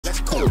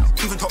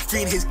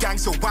freeing his gang,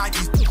 so why do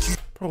you...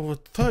 Bro, we're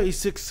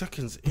 36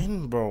 seconds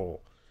in, bro.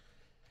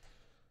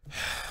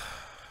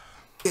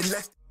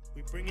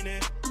 We bringing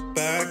it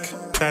back.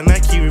 That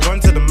Nike, we run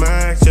to the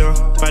max, yo.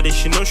 By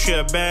this, you know she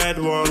a bad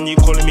one. You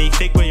calling me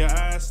fake when your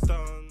ass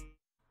done.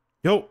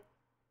 Yo.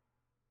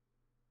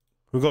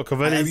 We got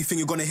Kavelly. Everything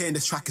you're gonna hear in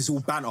this track is all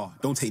banter.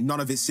 Don't take none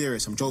of it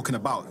serious. I'm joking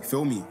about. You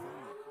feel me?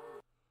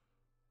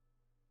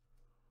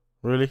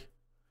 Really?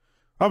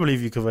 I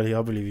believe you, Kavelly.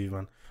 I believe you,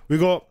 man. We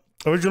got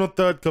original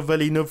third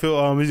Kavelly, no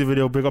filter music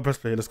video. Big up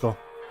Pressplay. Let's go.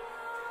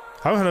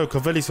 I haven't heard a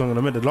Kavelly song in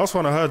a minute. The last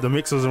one I heard, the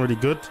mix wasn't really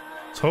good.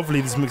 So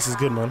hopefully this mix is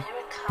good, man.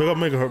 Big up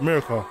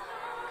Miracle.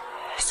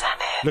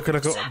 Looking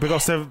like a big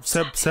up Sabbath.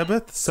 Big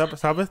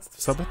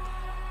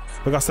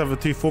up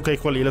 7-2, 4K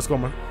quality. Let's go,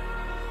 man.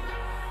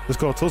 Let's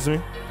go. Talk to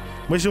me.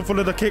 Make sure you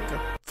follow the kick,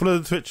 follow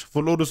the Twitch,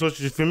 follow all the socials.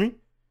 You feel me?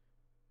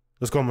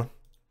 Let's go, man.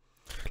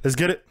 Let's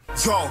get it.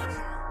 Yo.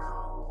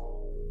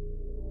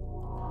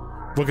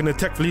 We're gonna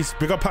tech police.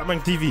 Big up Pac-Man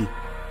TV.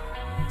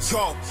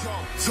 Yo.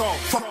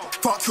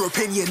 Fuck your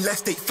opinion,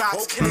 let's take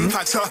facts. You've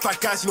had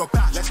certified guys in your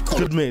back. Let's go.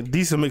 Good mix,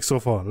 decent mix so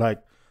far.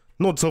 Like,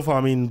 not so far.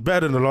 I mean,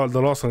 better than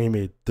the last song he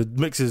made. The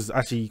mix is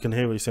actually, you can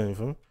hear what he's saying. You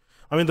feel me?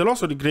 I mean, the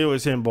last one you can hear what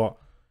he's saying, but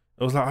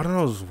it was like, I don't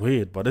know, it was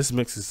weird. But this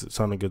mix is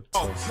sounding good.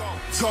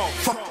 So.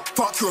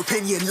 Fuck your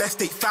opinion, let's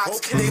take facts.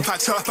 They've had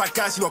certified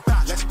guys in your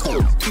back. Let's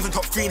go. Even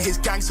top 3 in his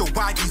gang, so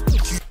why do you...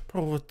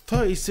 Bro, we're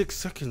 36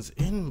 seconds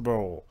in,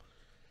 bro.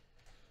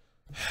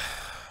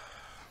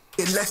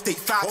 Let's take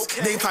facts.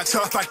 They've had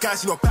certified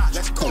guys in your back.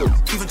 Let's go.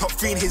 Even top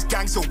 3 in his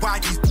gang, so why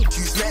do you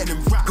letting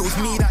him rap? It was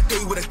me that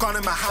day with a gun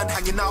in my hand,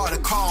 hanging out of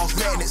the car,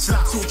 letting it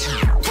slap.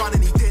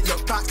 Running, he didn't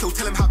look back, so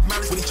tell him have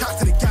manners when he chat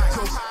to the gang.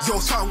 Yo,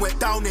 something went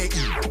down there.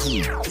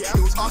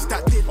 It was us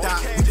that did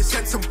that. We just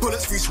sent some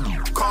bullets through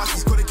some cars.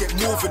 He's gonna get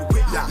moving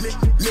with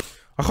that.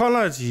 I can't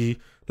lie to you.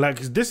 Like,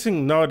 this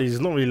thing nowadays is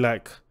not really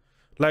like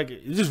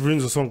it just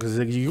ruins the song because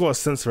like, you gotta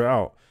censor it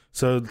out.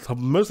 So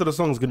most of the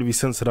songs gonna be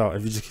censored out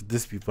if you just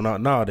diss people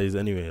nowadays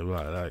anyway.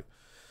 Like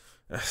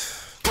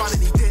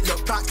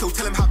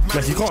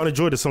you can't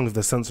enjoy the song if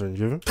they're censoring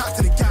you.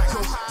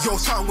 Yo,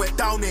 something went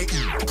down there.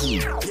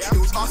 It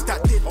was us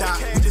that did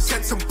that. We just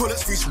sent some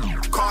bullets through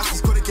some cars.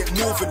 He's gonna get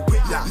moving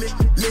with that.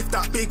 Lift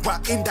that big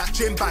whack in that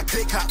gym bag.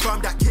 Click that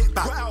from that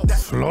kickback.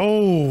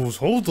 Flows,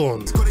 hold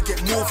on. He's gonna get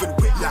moving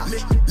with that.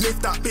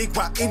 Lift that big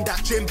whack in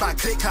that gym bag.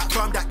 Click that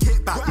from that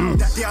kickback.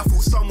 That day I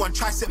thought someone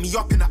tried to set me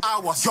up in an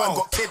hour. Son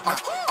got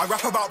kidnapped. I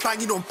rap about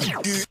banging on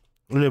dude.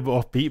 A little bit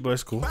offbeat, but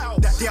it's cool.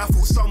 That day I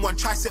thought someone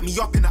tried to set me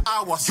up in an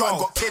hour. Son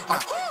got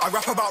kidnapped. I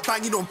rap about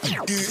banging on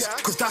dudes,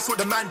 cause that's what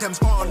the man them's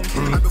on.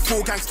 And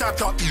before gang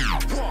stabbed up,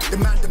 the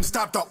man them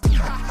stabbed up.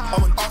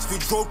 I'm on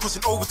Oxford Road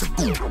crossing over to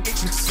boom,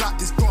 itching to slap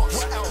this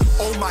boss.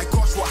 Oh my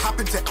gosh, what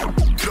happened to him?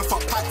 The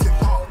fuck packed him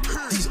up.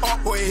 These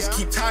art boys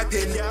keep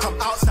tagging, come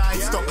outside,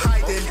 stop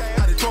hiding.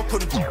 Had a drop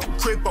on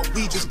crib, but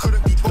we just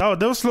couldn't be. No,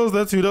 those flows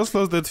there too.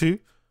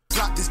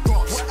 Slap this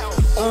boss.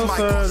 Oh my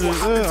gosh, what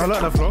happened to him? I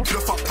like that flow. The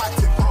fuck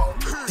packed him up.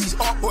 These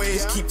art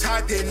boys keep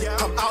tagging,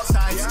 come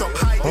outside, stop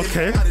hiding.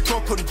 Okay. Had a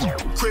drop on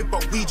crib,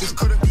 but we just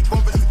couldn't be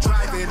bothered to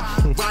driving.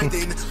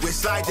 Riding, we're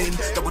sliding.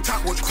 Double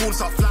tap was cool,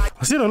 start flying.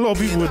 I've seen a lot of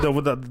people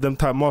with them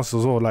type masks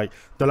as well. Like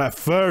they're like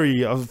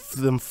furry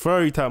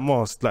type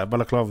masks, like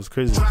balaclava is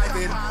crazy.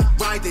 Driving,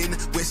 riding,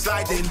 we're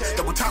sliding.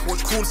 Double tap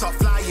was cool, start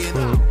flying.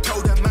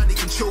 Tell them man they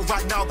can chill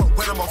right now, but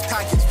when I'm off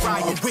tag it's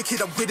Ryan.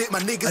 Wicked, I'm with it. My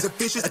niggas are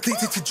vicious,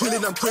 addicted to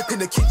drilling. I'm gripping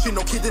the kitchen,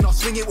 no kidding. I'll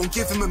swing it, won't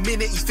give him a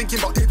minute. He's thinking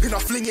about dipping, I'll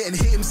fling it and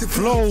hit him.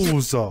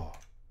 Flows,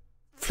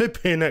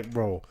 flipping neck,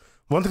 bro.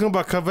 One thing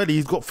about Kavelly,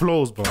 he's got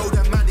flows, bro.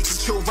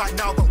 Right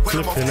now, but when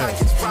I'm off tag,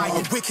 it's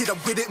Ryan. Wicked, I'm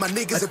with it. My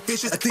niggas are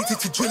vicious, addicted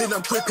to drilling.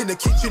 I'm gripping the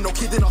kitchen, no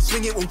kidding. I'll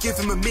swing it, won't give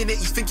him a minute.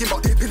 He's thinking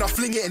about dipping, I'll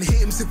fling it and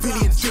hit him.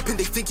 Civilians dripping,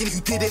 they thinking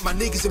who did it. My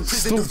niggas in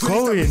prison. Still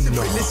going,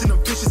 listen, I'm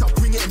vicious, I'll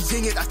bring it and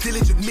zing it. That's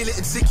diligent,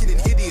 militant, sickening,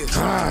 hideous.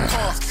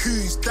 Ask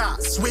who's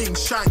that? Swing,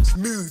 shanks,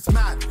 move,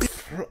 mad.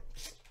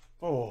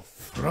 Oh,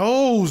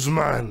 flows,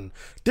 man.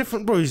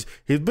 Different, bro. He's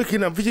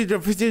booking up video.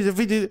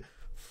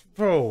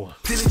 Bro.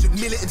 Diligent,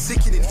 militant,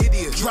 sickening,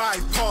 hideous.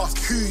 Drive past,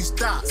 who's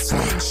that?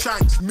 Swing,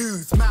 shanks,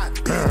 move,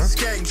 mad.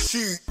 Gang,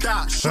 shoot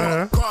that.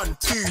 Shot, gun,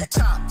 2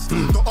 taps.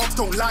 The ops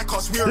don't like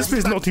us. This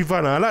bit's not too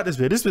fun. I like this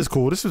bit. This bit's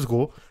cool. This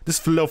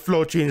little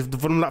flow change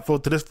from that flow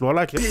to this flow. I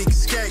like it. Big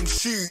gang,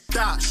 shoot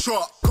that.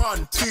 Shot,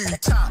 gun, 2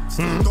 taps.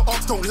 The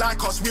ops don't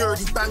like us. We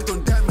already banged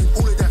on them and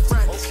all of their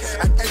friends.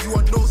 And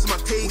everyone knows I'm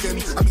a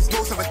pagan. I mean,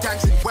 most of the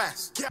gangs in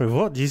West. Wait,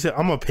 what? You said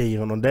I'm a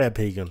pagan on their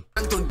pagan.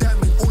 Banged on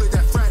them and all of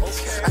their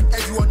friends. And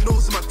everyone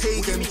knows I'm a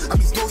pagan. I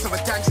mean, most of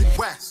the gangs in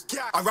West.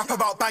 I rap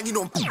about banging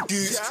on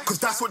dudes, cause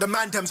that's what the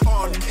man them's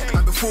on.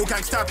 And before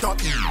gang stabbed up,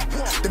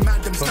 the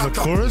man them stabbed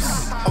up.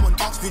 I'm on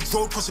Oxford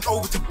Road crossing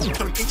over to boom,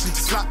 I'm itching to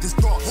slap this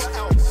boss.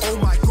 Oh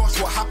my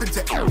gosh, what happened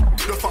to him?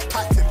 The fuck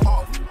packed him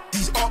up.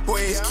 These art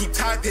boys keep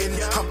tagging,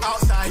 come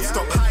outside,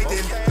 stop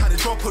hiding. Had a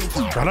drop on.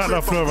 I like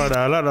that flow right there.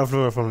 I like that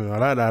flow from you. I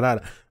like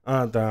that.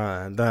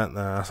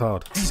 That's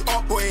hard. These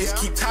art boys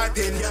keep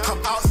tagging,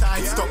 come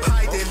outside, stop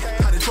hiding.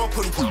 Had a drop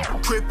on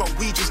crib, but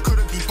we just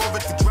couldn't be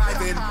bothered for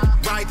driving.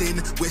 Riding,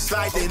 riding, we're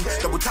sliding.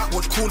 Double tap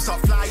what corn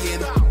start flying.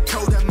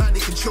 Tell them man they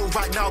can chill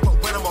right now,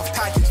 but when I'm off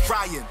tag it's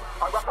frying.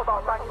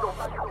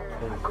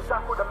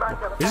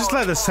 It's just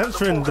like the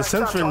censoring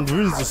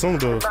ruins the song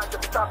though.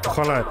 I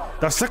can't lie.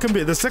 That second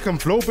bit, the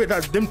second flow bit,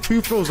 that them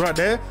two flows right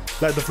there,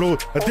 like the flow,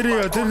 I did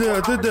it,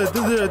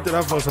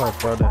 that was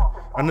hard right there.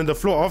 And then the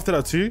flow after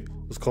that too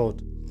was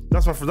cold.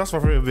 That's my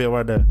favorite bit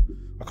right there.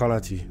 I can't lie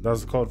to you. That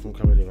was cold from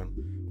Kavelly, man.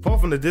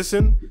 Apart from the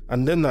dissing,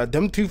 and then like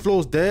them two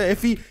flows there.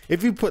 If he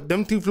put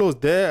them two flows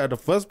there at the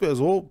first bit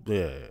as well,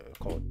 yeah,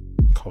 cold.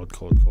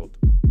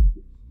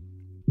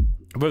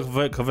 But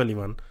Kavelly,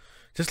 man,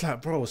 just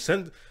like bro,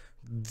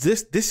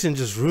 this dissing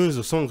just ruins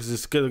the song because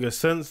it's gonna get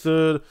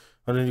censored,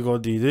 and then you gotta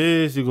do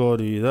this, you gotta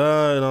do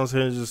that. You know what I'm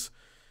saying? Just,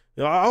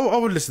 you know, I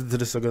would listen to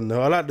this again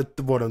though. I like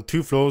the bottom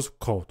two flows,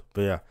 cold.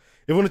 But yeah,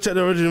 if you want to check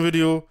the original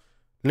video,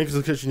 link in the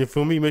description. You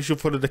feel me? Make sure you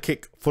follow the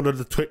Kick, follow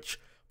the Twitch,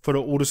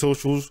 follow all the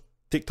socials,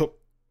 TikTok,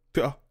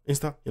 Twitter,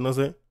 Insta. You know what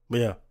I'm saying? But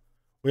yeah,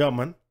 we out,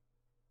 man.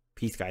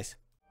 Peace, guys.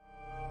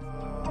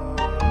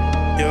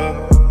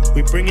 Yeah,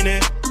 we bringing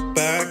it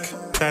back.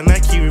 That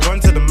Nike, we run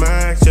to the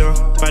max, yeah.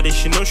 But they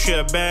should know she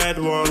a bad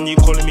one. You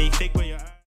calling me fake when you're